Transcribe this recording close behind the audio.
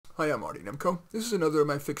Hi, I'm Marty Nemko. This is another of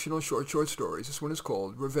my fictional short stories. This one is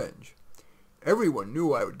called Revenge. Everyone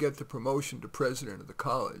knew I would get the promotion to president of the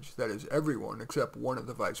college. That is, everyone except one of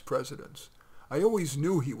the vice presidents. I always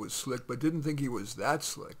knew he was slick, but didn't think he was that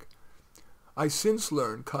slick. I since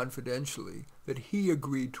learned confidentially that he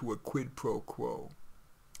agreed to a quid pro quo.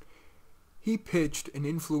 He pitched an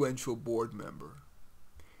influential board member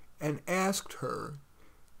and asked her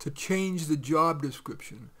to change the job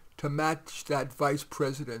description to match that vice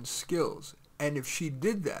president's skills. And if she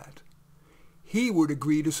did that, he would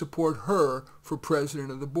agree to support her for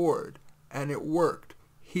president of the board. And it worked.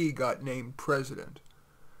 He got named president.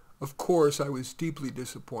 Of course, I was deeply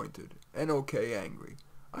disappointed and angry.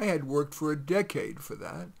 I had worked for a decade for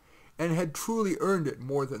that and had truly earned it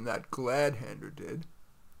more than that glad-hander did.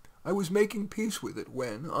 I was making peace with it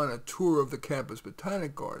when, on a tour of the campus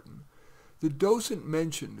botanic garden, the docent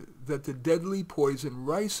mentioned that the deadly poison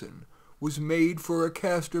ricin was made for a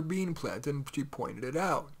castor bean plant, and she pointed it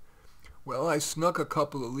out. Well, I snuck a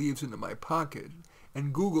couple of leaves into my pocket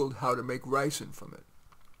and Googled how to make ricin from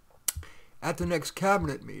it. At the next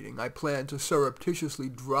cabinet meeting, I planned to surreptitiously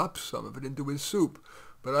drop some of it into his soup,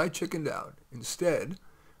 but I chickened out. Instead,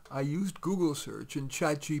 I used Google search and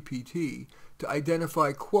ChatGPT to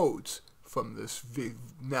identify quotes from this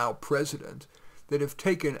now president that, if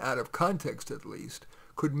taken out of context at least,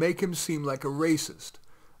 could make him seem like a racist.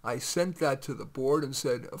 I sent that to the board and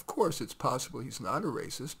said, of course it's possible he's not a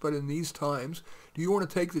racist, but in these times, do you want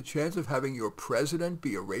to take the chance of having your president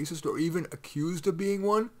be a racist or even accused of being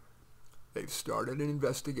one? They've started an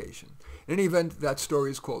investigation. In any event, that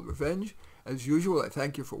story is called Revenge. As usual, I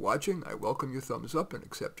thank you for watching. I welcome your thumbs up and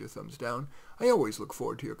accept your thumbs down. I always look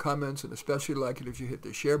forward to your comments and especially like it if you hit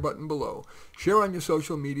the share button below. Share on your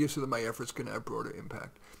social media so that my efforts can have broader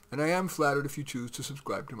impact. And I am flattered if you choose to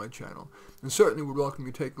subscribe to my channel. And certainly would welcome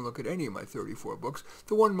you taking a look at any of my 34 books.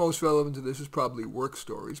 The one most relevant to this is probably Work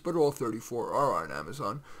Stories, but all 34 are on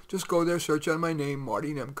Amazon. Just go there, search on my name,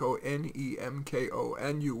 Marty Nemko, N-E-M-K-O,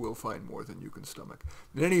 and you will find more than you can stomach.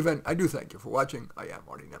 In any event, I do thank you for watching. I am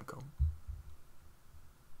Marty Nemko.